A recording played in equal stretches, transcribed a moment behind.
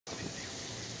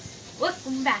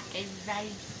Welcome back, everybody.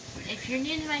 If you're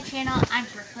new to my channel, I'm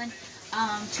Brooklyn.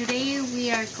 Today we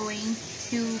are going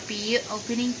to be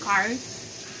opening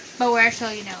cards, but we're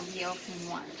actually going to be opening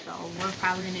one, so we're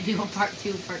probably going to do a part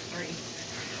 2, part 3.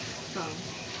 So,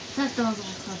 let those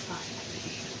ones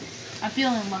aside. I'm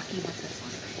feeling lucky with this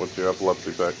one. What's your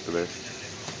epilepsy pack today?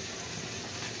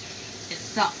 It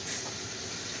sucks.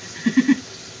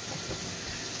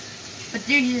 But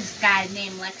there's this guy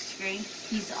named Lex Green.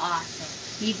 He's awesome.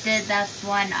 He did this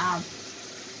one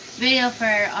video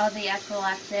for all the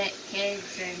epileptic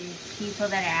kids and people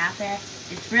that are out there.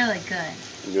 It's really good.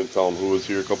 You gonna tell them who was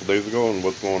here a couple days ago and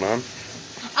what's going on?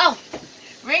 Oh,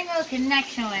 Rainbow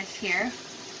Connection was here.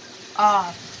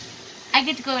 I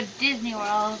get to go to Disney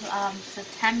World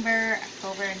September,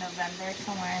 October, and November,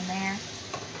 somewhere in there.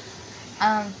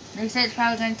 They said it's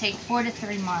probably going to take 4 to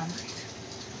 3 months.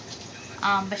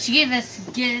 But she gave us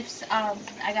gifts. I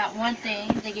got one thing.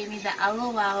 They gave me the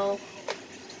LOL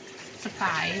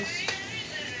surprise.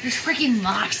 There's freaking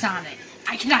locks on it.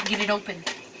 I cannot get it open.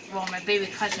 Well, my baby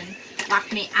cousin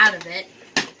locked me out of it.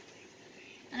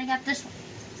 And I got this one.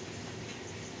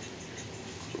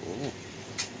 Cool.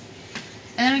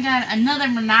 And then we got another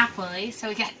Monopoly. So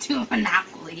we got 2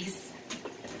 Monopolies.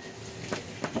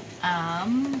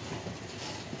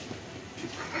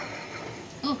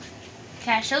 Ooh.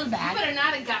 Can I show the bag? You better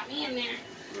not have got me in there.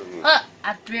 Look,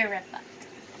 I'll be right back.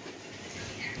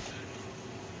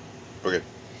 Okay.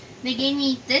 They gave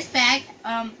me this bag.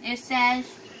 It says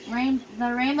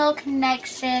the Rainbow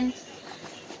Connection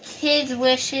Kids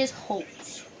Wishes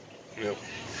Hopes. Yep.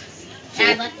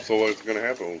 And So what's gonna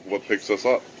happen? What picks us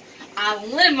up? a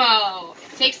limo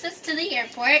takes us to the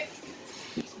airport,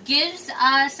 gives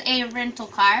us a rental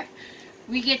car.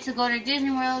 We get to go to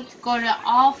Disney World, go to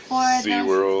all 4 of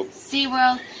those.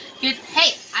 SeaWorld.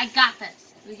 Hey, I got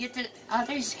this. We get to, oh,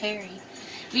 there's Harry.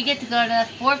 We get to go to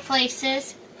 4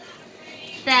 places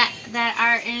that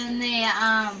are in the,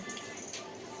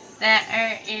 that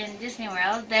are in Disney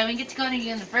World. Then we get to go to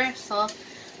Universal.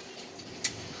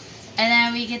 And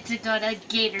then we get to go to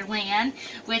Gatorland,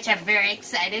 which I'm very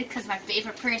excited because my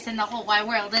favorite person in the whole wide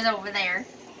world is over there.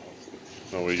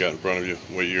 Oh, what you got in front of you?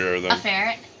 What year are they? A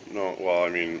ferret. No, well, I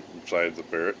mean, besides the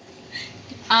ferret.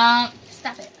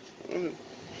 Stop it. You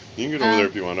can get over there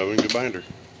if you want. I have a good binder.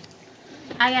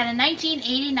 I got a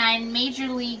 1989 Major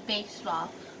League Baseball.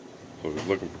 So we're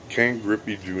looking for Ken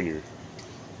Griffey Jr.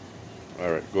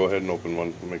 Alright, go ahead and open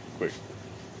one. We'll make it quick.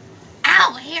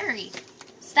 Ow, Harry!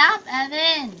 Stop,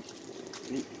 Evan!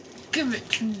 Give it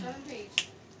to me.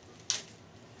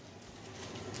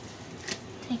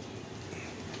 Take it.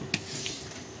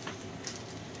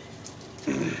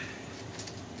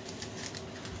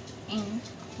 And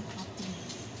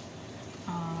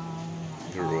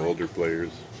They're older players.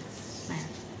 There,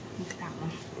 look at that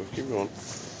one. Let's keep going.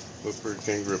 Look for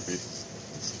Ken Griffey.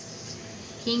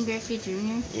 King Griffey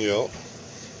Jr. Yep.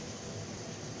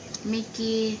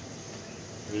 Mickey.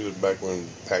 These are back when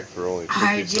packs were only 50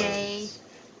 RJ. cents.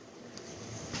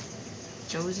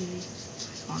 Josie.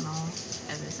 I don't know if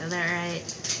I said that right.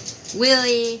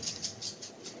 Willie.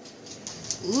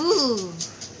 Ooh.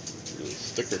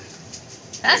 Sticker.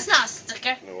 That's not a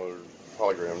sticker. No other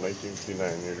hologram,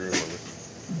 1959. You remember?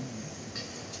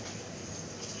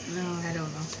 No, I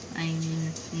don't know. I ain't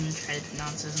even try to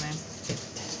pronounce his name.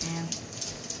 And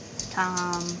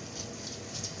Tom,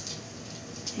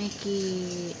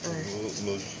 Mickey, or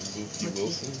Mookie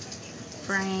Wilson.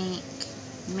 Frank,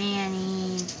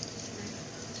 Manny,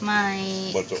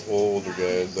 Mike, Bunch of older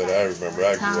guys that I remember.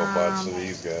 I grew up Tom, watching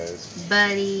these guys.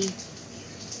 Buddy,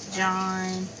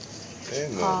 John,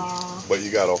 And Paul. but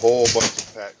you got a whole bunch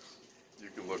of packs you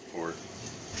can look for.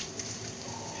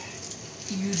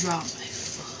 You dropped my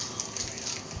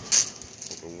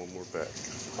Open one more pack.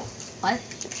 What?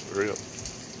 Hurry up.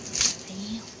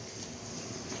 Damn.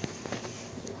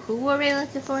 Who were we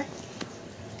looking for?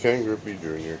 Ken Griffey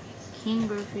Jr. King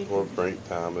Griffey. or Frank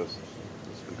Thomas.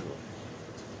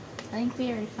 I think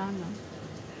we already found them.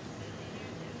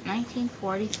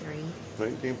 1943.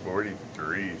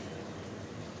 1943.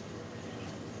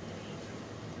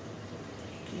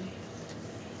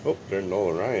 Oh, there's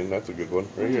Nolan Ryan. That's a good one.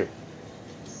 Right here.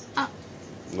 Oh.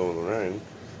 Nolan Ryan.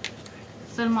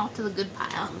 Send them all to the good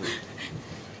pile.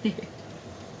 Why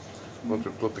don't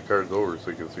you flip the cards over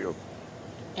so you can see them?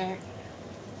 There.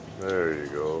 There you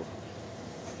go.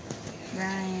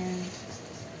 Ryan.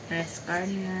 Chris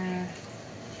Gardner.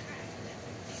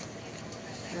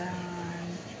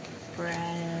 Ron.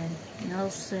 Brad.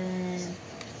 Nelson.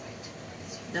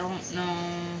 Don't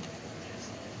know.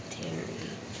 Terry.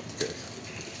 Okay.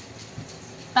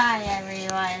 Bye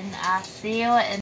everyone. I'll see you in